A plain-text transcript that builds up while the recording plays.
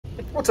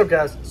What's up,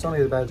 guys?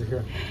 Sonny the Badger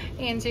here.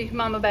 Angie,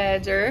 Mama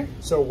Badger.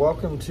 So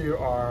welcome to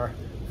our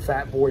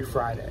Fat Boy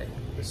Friday.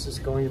 This is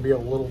going to be a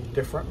little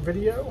different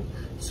video.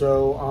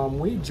 So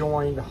we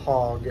joined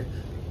HOG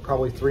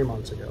probably 3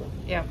 months ago.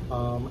 Yeah.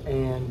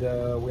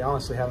 And we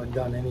honestly haven't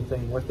done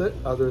anything with it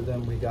other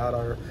than we got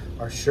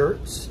our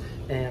shirts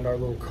and our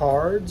little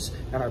cards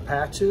and our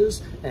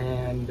patches,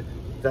 and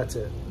that's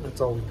it.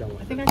 That's all we've done with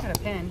it. I think I got a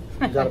pin.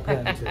 You got a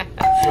pin too.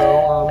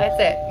 So that's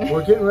it.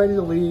 We're getting ready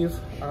to leave.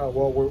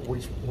 Well,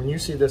 when you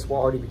see this, we'll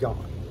already be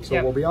gone. So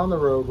yep. We'll be on the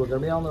road. We're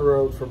going to be on the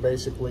road for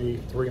basically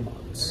 3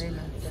 months. 3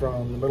 months.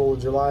 From the middle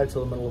of July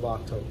till the middle of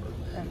October.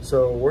 Yeah.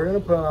 So we're going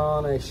to put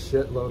on a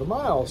shitload of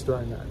miles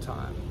during that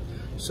time.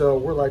 So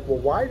we're like, well,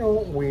 why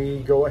don't we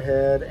go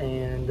ahead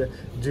and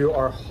do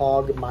our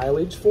HOG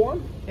mileage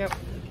form? Yep.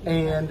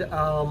 And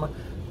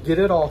get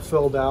it all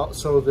filled out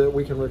so that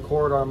we can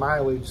record our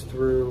mileage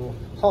through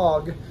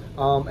HOG.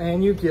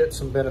 And you get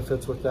some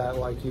benefits with that,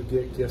 like you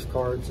get gift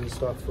cards and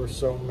stuff for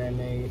so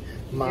many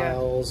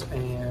miles, yeah.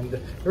 And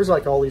there's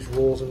like all these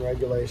rules and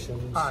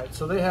regulations. All right,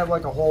 so they have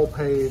like a whole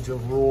page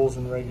of rules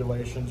and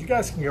regulations. You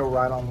guys can go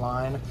right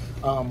online,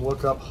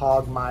 look up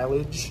HOG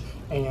mileage,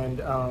 and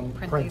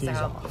print these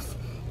off.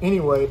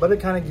 Anyway, but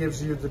it kind of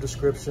gives you the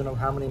description of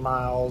how many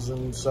miles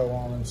and so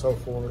on and so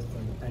forth,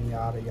 and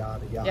yada,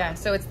 yada, yada. Yeah,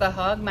 so it's the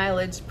HOG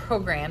mileage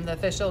program, the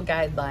official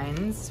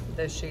guidelines,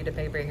 this sheet of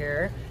paper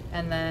here,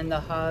 and then the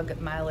HOG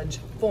mileage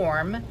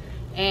form.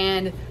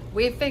 And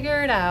we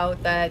figured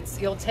out that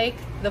you'll take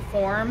the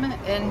form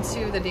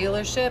into the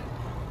dealership,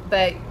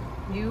 but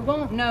you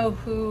won't know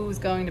who's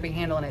going to be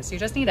handling it. So you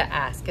just need to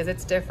ask, because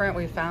it's different.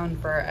 We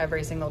found for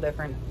every single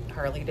different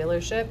Harley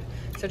dealership.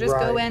 So just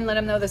go in, let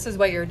them know this is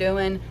what you're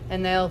doing,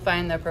 and they'll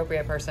find the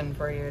appropriate person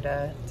for you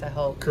to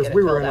help. Because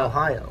we were in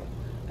Ohio,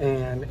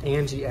 and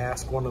Angie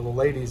asked one of the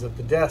ladies at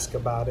the desk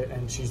about it,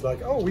 and she's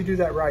like, oh, we do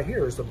that right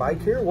here. Is the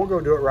bike here? We'll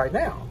go do it right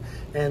now.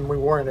 And we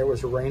weren't. It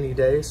was a rainy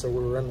day, so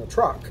we were in the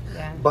truck.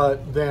 Yeah.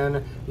 But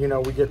then, you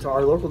know, we get to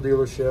our local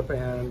dealership,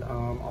 and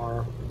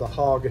the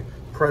HOG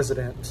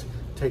president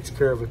takes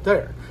care of it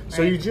there.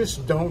 So you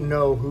just don't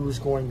know who's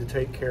going to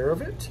take care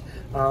of it.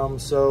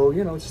 So,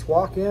 you know, just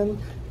walk in,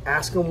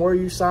 ask them where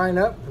you sign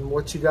up and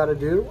what you got to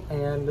do,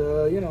 and,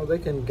 you know, they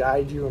can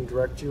guide you and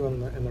direct you in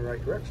the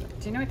right direction.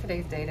 Do you know what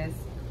today's date is?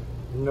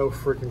 No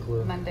freaking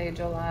clue. Monday,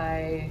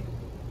 July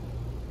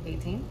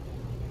 18th?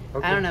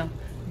 Okay. I don't know.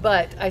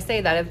 But I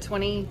say that of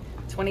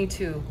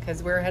 2022,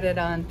 because we're headed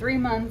on 3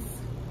 months.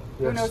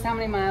 Yes. Who knows how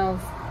many miles?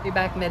 Be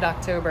back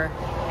mid-October.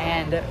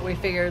 And we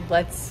figured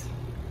let's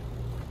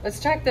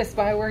check this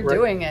while we're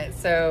doing it.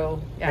 So,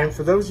 yeah. And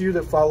for those of you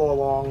that follow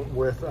along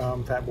with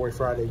Fat Boy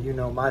Friday, you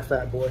know my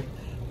Fat Boy,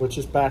 which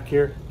is back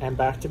here and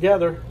back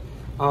together,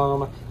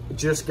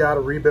 just got a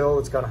rebuild.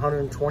 It's got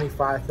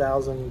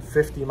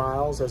 125,050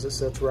 miles as it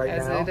sits right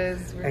now. As it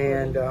is.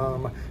 And,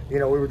 you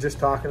know, we were just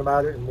talking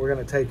about it, and we're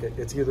going to take it.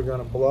 It's either going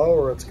to blow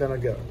or it's going to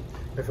go.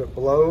 If it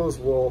blows,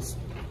 we'll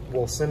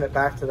send it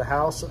back to the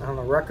house on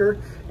a wrecker,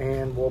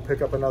 and we'll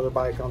pick up another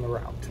bike on the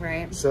route.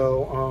 Right.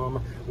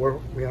 So we're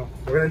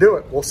gonna do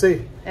it. We'll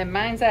see. And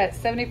mine's at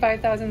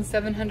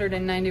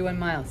 75,791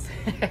 miles.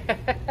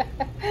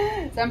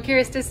 So I'm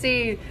curious to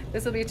see.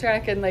 This will be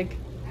tracking like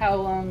how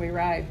long we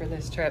ride for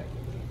this trip.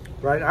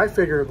 Right. I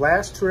figured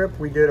last trip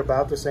we did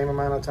about the same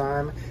amount of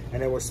time,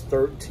 and it was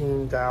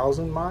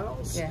 13,000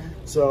 miles. Yeah.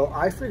 So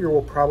I figure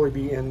we'll probably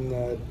be in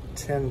the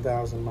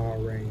 10,000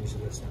 mile range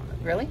this time.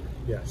 Really?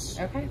 Yes.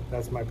 Okay.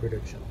 That's my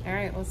prediction. All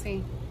right, we'll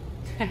see.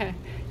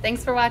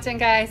 Thanks for watching,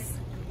 guys.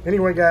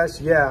 Anyway, guys,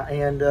 yeah,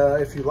 and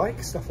if you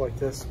like stuff like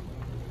this,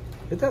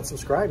 hit that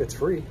subscribe. It's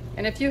free.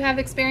 And if you have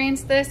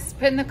experienced this,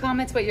 put in the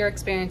comments what your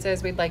experience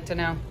is. We'd like to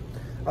know.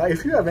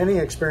 If you have any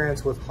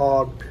experience with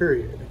HOG,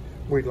 period,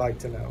 we'd like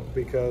to know,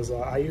 because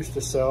I used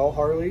to sell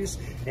Harleys,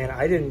 and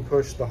I didn't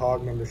push the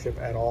HOG membership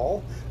at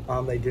all.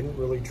 They didn't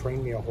really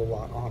train me a whole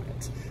lot on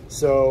it.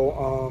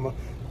 So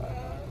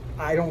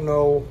I don't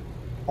know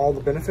all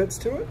the benefits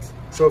to it.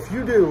 So if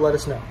you do, let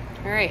us know.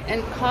 All right.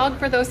 And HOG,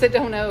 for those that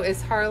don't know,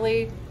 is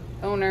Harley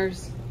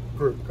Owners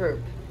Group.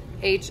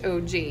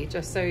 HOG,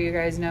 just so you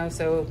guys know.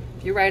 So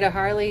if you ride a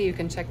Harley, you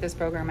can check this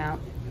program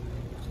out.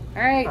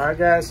 All right. All right,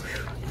 guys.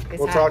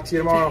 We'll talk to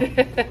you tomorrow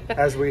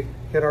as we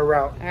hit our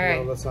route. All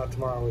right. No, that's not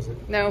tomorrow, is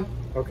it? No.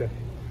 Okay.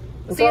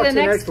 We'll see you the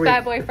next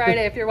Fat Boy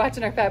Friday if you're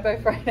watching our Fat Boy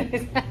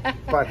Fridays.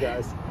 Bye,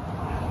 guys.